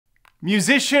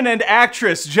Musician and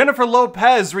actress Jennifer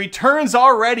Lopez returns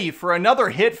already for another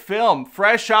hit film,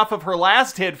 fresh off of her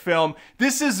last hit film,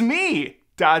 This Is Me, ...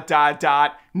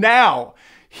 Now,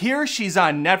 here she's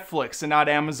on Netflix and not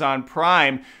Amazon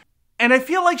Prime, and I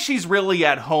feel like she's really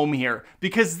at home here,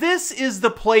 because this is the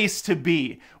place to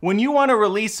be when you want to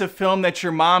release a film that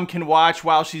your mom can watch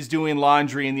while she's doing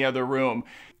laundry in the other room.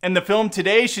 And the film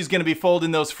today she's going to be folding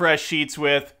those fresh sheets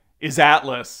with is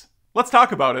Atlas. Let's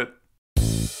talk about it.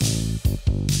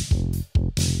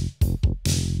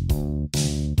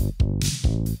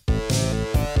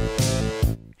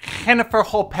 Jennifer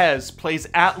Lopez plays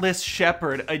Atlas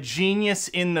Shepard, a genius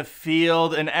in the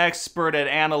field, an expert at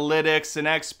analytics, an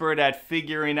expert at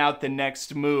figuring out the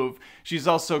next move. She's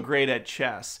also great at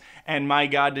chess. And my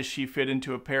God, does she fit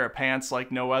into a pair of pants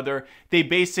like no other. They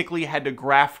basically had to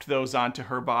graft those onto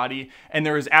her body, and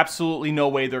there is absolutely no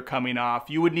way they're coming off.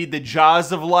 You would need the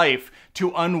jaws of life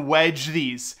to unwedge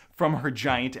these from her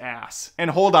giant ass. And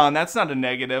hold on, that's not a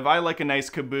negative. I like a nice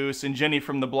caboose, and Jenny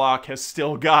from the block has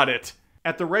still got it.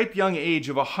 At the ripe young age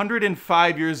of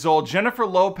 105 years old, Jennifer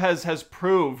Lopez has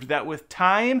proved that with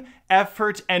time,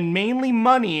 effort, and mainly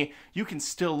money, you can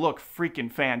still look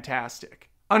freaking fantastic.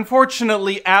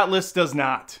 Unfortunately, Atlas does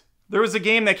not. There was a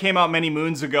game that came out many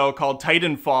moons ago called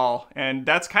Titanfall, and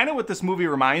that's kind of what this movie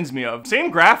reminds me of.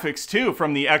 Same graphics too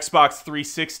from the Xbox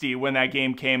 360 when that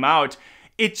game came out.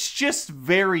 It's just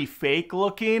very fake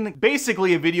looking.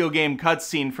 Basically a video game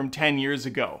cutscene from 10 years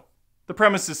ago. The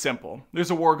premise is simple.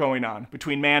 There's a war going on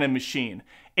between man and machine.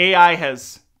 AI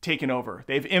has taken over.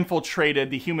 They've infiltrated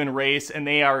the human race and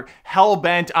they are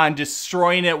hell-bent on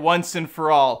destroying it once and for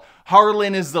all.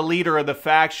 Harlan is the leader of the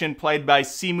faction, played by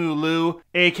Simu Liu,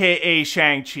 aka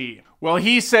Shang-Chi. Well,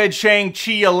 he said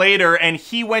Shang-Chi later, and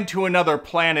he went to another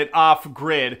planet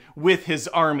off-grid with his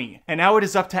army. And now it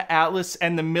is up to Atlas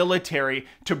and the military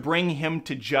to bring him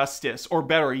to justice, or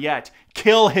better yet,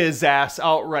 kill his ass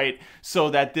outright so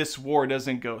that this war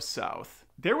doesn't go south.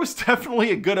 There was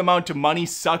definitely a good amount of money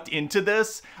sucked into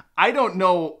this. I don't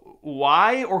know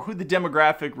why or who the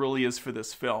demographic really is for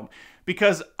this film.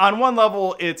 Because on one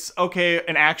level, it's, okay,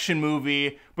 an action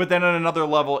movie, but then on another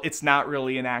level, it's not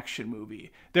really an action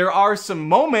movie. There are some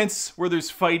moments where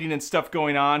there's fighting and stuff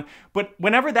going on, but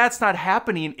whenever that's not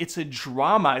happening, it's a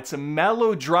drama. It's a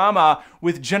melodrama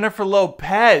with Jennifer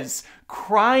Lopez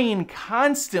crying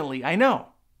constantly. I know.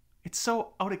 It's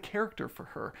so out of character for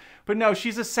her. But no,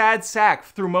 she's a sad sack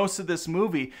through most of this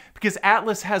movie because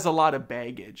Atlas has a lot of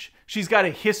baggage. She's got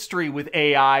a history with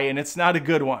AI, and it's not a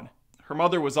good one. Her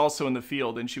mother was also in the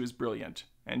field, and she was brilliant.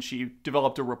 And she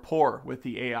developed a rapport with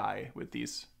the AI, with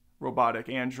these robotic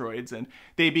androids, and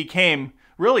they became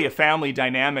really a family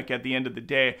dynamic at the end of the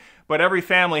day. But every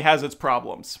family has its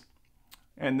problems.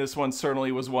 And this one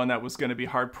certainly was one that was going to be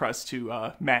hard-pressed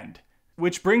to mend.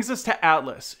 Which brings us to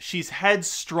Atlas. She's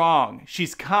headstrong,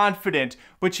 she's confident,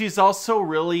 but she's also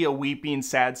really a weeping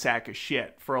sad sack of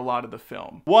shit for a lot of the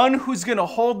film. One who's gonna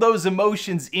hold those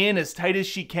emotions in as tight as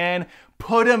she can,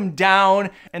 put them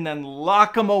down, and then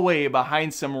lock them away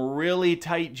behind some really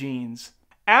tight jeans.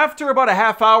 After about a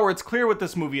half hour, it's clear what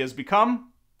this movie has become.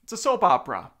 It's a soap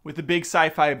opera with a big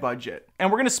sci-fi budget.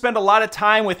 And we're gonna spend a lot of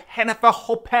time with Jennifer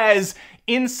Lopez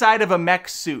inside of a mech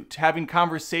suit, having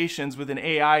conversations with an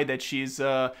AI that she's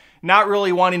not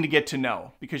really wanting to get to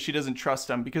know because she doesn't trust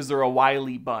them because they're a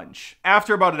wily bunch.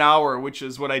 After about an hour, which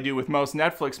is what I do with most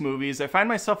Netflix movies, I find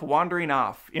myself wandering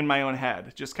off in my own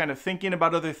head, just kind of thinking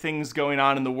about other things going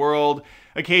on in the world.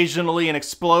 Occasionally an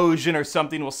explosion or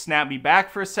something will snap me back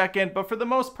for a second, but for the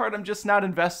most part, I'm just not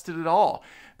invested at all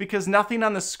because nothing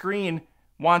on the screen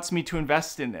wants me to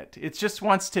invest in it. It just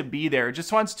wants to be there. It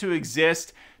just wants to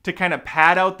exist to kind of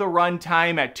pad out the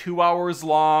runtime at 2 hours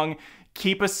long,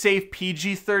 keep a safe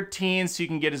PG-13 so you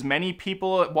can get as many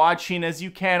people watching as you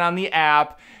can on the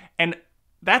app, and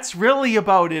that's really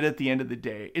about it at the end of the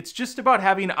day. It's just about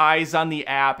having eyes on the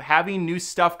app, having new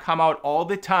stuff come out all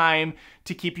the time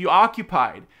to keep you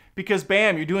occupied. Because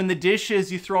bam, you're doing the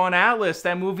dishes, you throw on Atlas,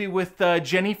 that movie with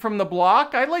Jenny from the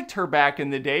block. I liked her back in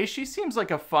the day. She seems like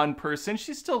a fun person.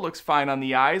 She still looks fine on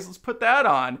the eyes. Let's put that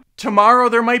on. Tomorrow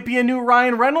there might be a new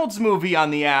Ryan Reynolds movie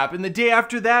on the app. And the day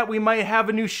after that, we might have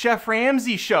a new Chef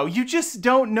Ramsay show. You just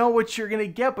don't know what you're gonna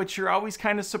get, but you're always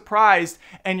kind of surprised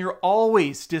and you're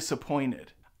always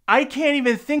disappointed. I can't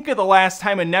even think of the last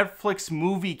time a Netflix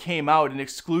movie came out, an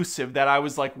exclusive, that I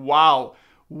was like, wow,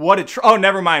 what a oh,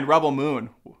 never mind, Rebel Moon.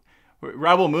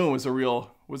 Rebel Moon was a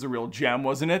real gem,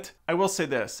 wasn't it? I will say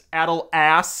this,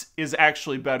 Atlas is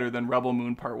actually better than Rebel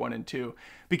Moon Part 1 and 2,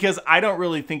 because I don't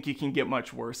really think you can get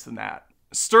much worse than that.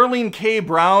 Sterling K.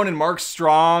 Brown and Mark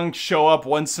Strong show up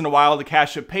once in a while to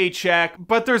cash a paycheck,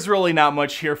 but there's really not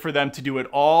much here for them to do at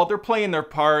all. They're playing their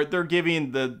part, they're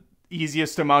giving the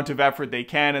easiest amount of effort they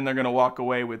can, and they're gonna walk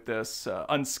away with this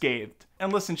unscathed.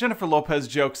 And listen, Jennifer Lopez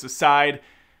jokes aside,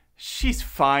 she's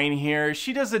fine here.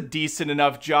 She does a decent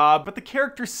enough job, but the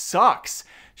character sucks.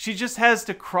 She just has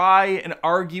to cry and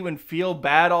argue and feel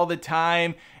bad all the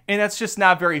time, and that's just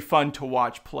not very fun to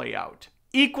watch play out.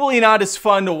 Equally not as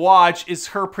fun to watch is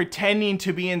her pretending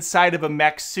to be inside of a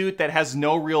mech suit that has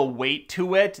no real weight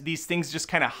to it. These things just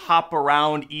kind of hop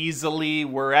around easily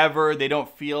wherever. They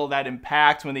don't feel that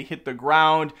impact when they hit the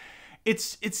ground.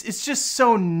 It's just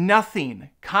so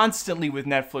nothing constantly with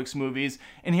Netflix movies.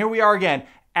 And here we are again,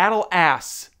 addle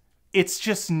ass. It's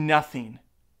just nothing.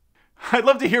 I'd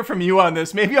love to hear from you on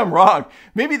this. Maybe I'm wrong.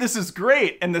 Maybe this is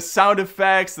great. And the sound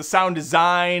effects, the sound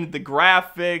design, the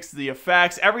graphics, the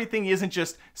effects, everything isn't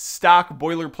just stock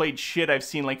boilerplate shit I've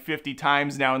seen like 50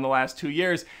 times now in the last 2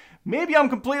 years. Maybe I'm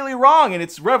completely wrong and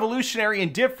it's revolutionary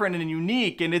and different and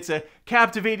unique and it's a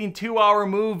captivating 2-hour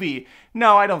movie.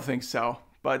 No, I don't think so.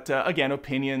 But again,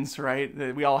 opinions,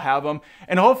 right? We all have them.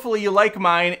 And hopefully you like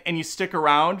mine and you stick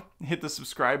around. Hit the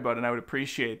subscribe button. I would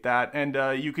appreciate that. And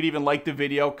you could even like the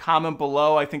video, comment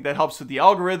below. I think that helps with the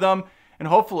algorithm. And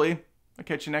hopefully I'll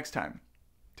catch you next time.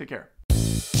 Take care.